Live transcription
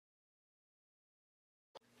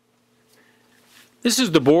This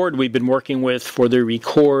is the board we've been working with for the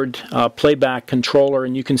record playback controller,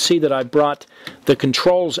 and you can see that I brought the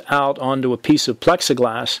controls out onto a piece of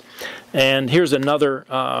plexiglass. And here's another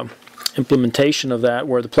implementation of that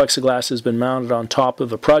where the plexiglass has been mounted on top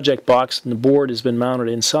of a project box and the board has been mounted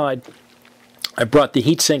inside. I brought the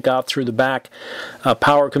heatsink out through the back.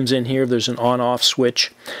 Power comes in here. There's an on-off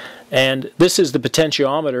switch. And this is the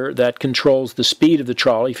potentiometer that controls the speed of the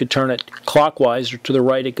trolley. If you turn it clockwise or to the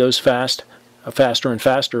right, it goes faster and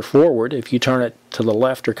faster forward. If you turn it to the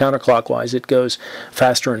left or counterclockwise, it goes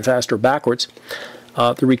faster and faster backwards.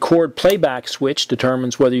 The record playback switch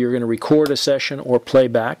determines whether you're going to record a session or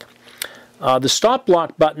playback. The stop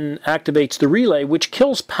block button activates the relay, which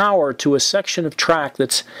kills power to a section of track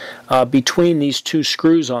that's between these two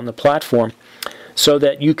screws on the platform, so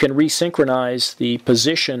that you can resynchronize the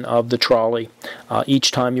position of the trolley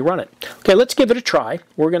each time you run it. Okay, let's give it a try.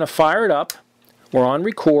 We're going to fire it up. We're on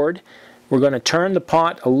record. We're going to turn the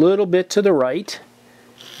pot a little bit to the right,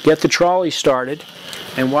 get the trolley started,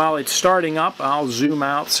 and while it's starting up, I'll zoom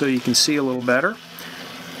out so you can see a little better.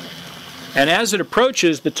 And as it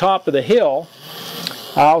approaches the top of the hill,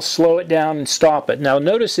 I'll slow it down and stop it. Now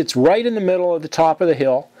notice it's right in the middle of the top of the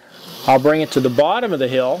hill. I'll bring it to the bottom of the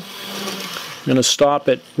hill. I'm going to stop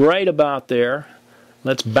it right about there.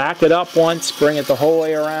 Let's back it up once, bring it the whole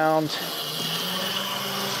way around.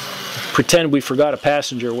 Pretend we forgot a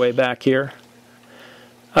passenger way back here.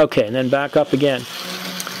 Okay, and then back up again.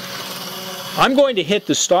 I'm going to hit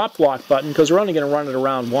the stop block button because we're only going to run it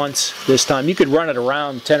around once this time. You could run it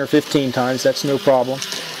around 10 or 15 times, that's no problem.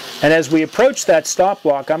 And as we approach that stop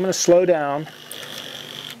block, I'm going to slow down.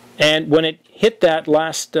 And when it hit that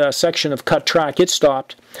last section of cut track, it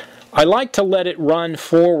stopped. I like to let it run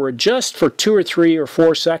forward just for 2 or 3 or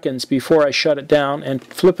 4 seconds before I shut it down and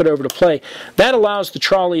flip it over to play. That allows the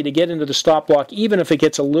trolley to get into the stop block even if it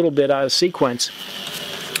gets a little bit out of sequence.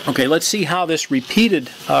 Okay, let's see how this repeated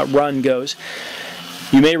run goes.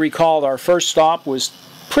 You may recall our first stop was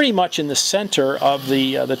pretty much in the center of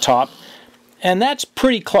the top, and that's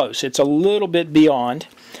pretty close. It's a little bit beyond.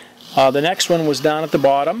 The next one was down at the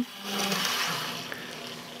bottom,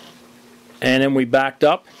 and then we backed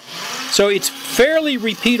up. So it's fairly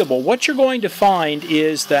repeatable. What you're going to find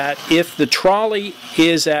is that if the trolley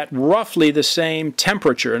is at roughly the same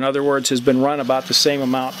temperature, in other words, has been run about the same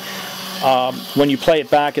amount when you play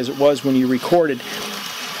it back as it was when you recorded,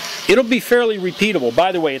 it'll be fairly repeatable.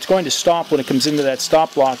 By the way, it's going to stop when it comes into that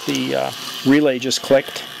stop block. The relay just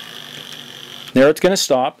clicked. There it's going to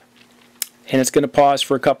stop, and it's going to pause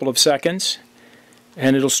for a couple of seconds,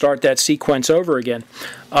 and it'll start that sequence over again.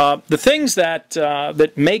 The things that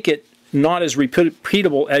make it not as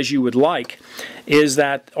repeatable as you would like is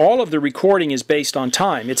that all of the recording is based on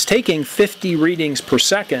time. It's taking 50 readings per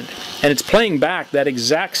second, and it's playing back that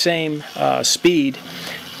exact same speed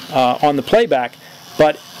on the playback.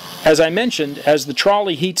 But as I mentioned, as the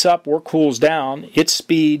trolley heats up or cools down, its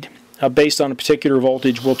speed based on a particular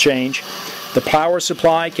voltage will change. The power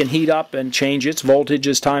supply can heat up and change its voltage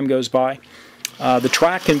as time goes by. The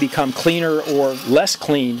track can become cleaner or less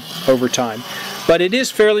clean over time. But it is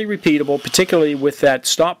fairly repeatable, particularly with that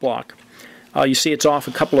stop block. You see it's off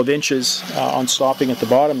a couple of inches on stopping at the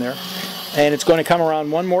bottom there. And it's going to come around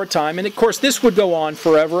one more time. And of course this would go on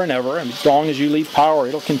forever and ever. And as long as you leave power,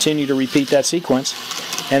 it'll continue to repeat that sequence.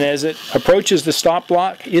 And as it approaches the stop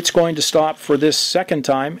block, it's going to stop for this second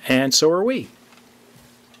time, and so are we.